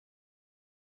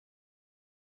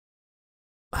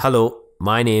Hello,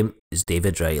 my name is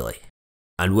David Riley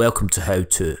and welcome to How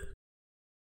To.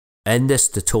 In this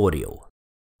tutorial,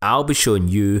 I'll be showing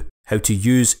you how to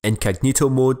use Incognito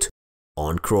Mode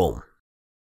on Chrome.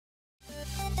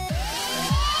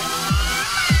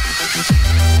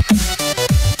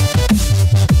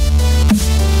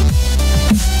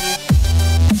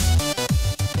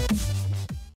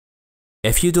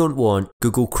 If you don't want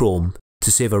Google Chrome to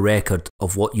save a record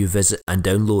of what you visit and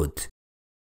download,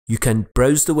 you can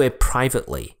browse the web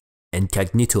privately in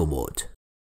Incognito Mode.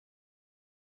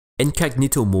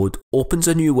 Incognito Mode opens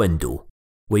a new window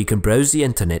where you can browse the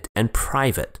internet in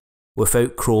private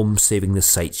without Chrome saving the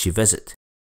sites you visit.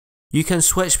 You can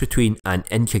switch between an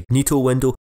incognito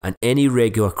window and any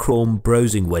regular Chrome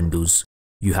browsing windows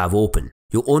you have open.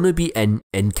 You'll only be in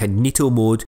Incognito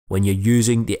Mode when you're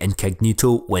using the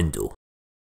incognito window.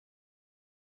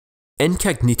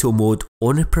 Incognito Mode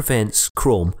only prevents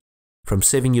Chrome from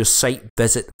saving your site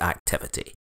visit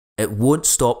activity. It won't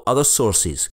stop other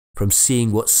sources from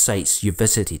seeing what sites you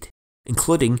visited,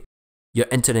 including your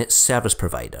internet service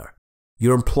provider,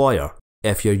 your employer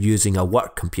if you're using a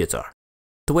work computer,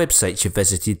 the websites you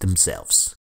visited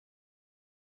themselves.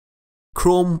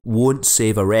 Chrome won't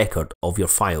save a record of your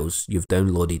files you've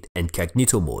downloaded in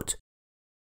Incognito Mode.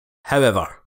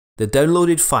 However, the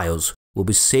downloaded files will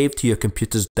be saved to your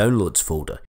computer's downloads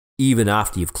folder even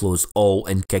after you've closed all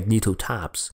incognito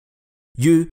tabs.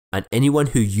 You and anyone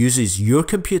who uses your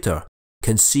computer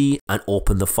can see and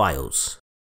open the files.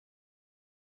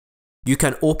 You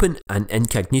can open an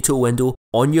incognito window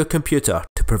on your computer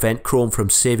to prevent Chrome from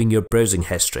saving your browsing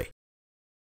history.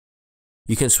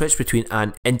 You can switch between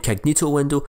an incognito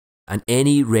window and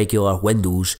any regular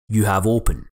windows you have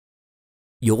open.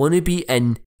 You'll only be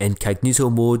in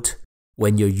Incognito Mode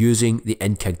when you're using the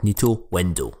incognito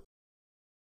window.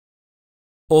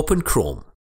 Open Chrome.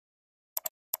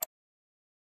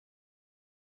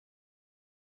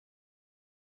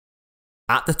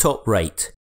 At the top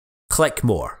right, click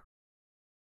More.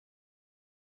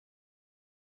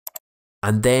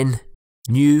 And then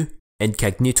New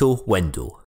Incognito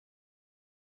Window.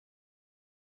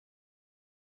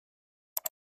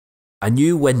 A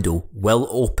new window will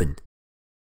open.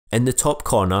 In the top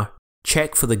corner,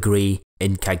 check for the grey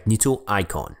Incognito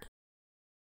icon.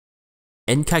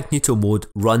 Incognito Mode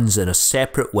runs in a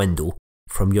separate window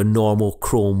from your normal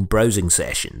Chrome browsing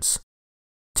sessions.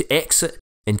 To exit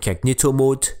Incognito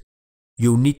Mode,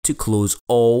 you'll need to close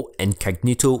all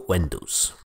incognito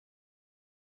windows.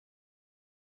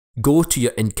 Go to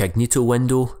your incognito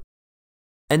window.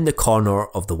 In the corner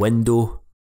of the window,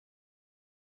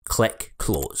 click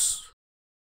Close.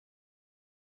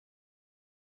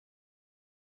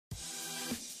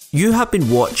 You have been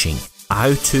watching a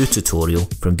how-to tutorial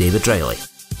from David Riley.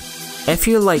 If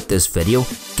you liked this video,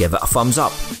 give it a thumbs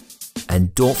up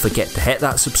and don't forget to hit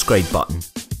that subscribe button.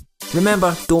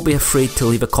 Remember, don't be afraid to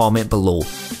leave a comment below.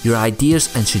 Your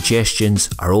ideas and suggestions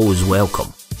are always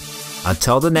welcome.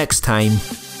 Until the next time,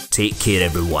 take care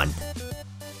everyone.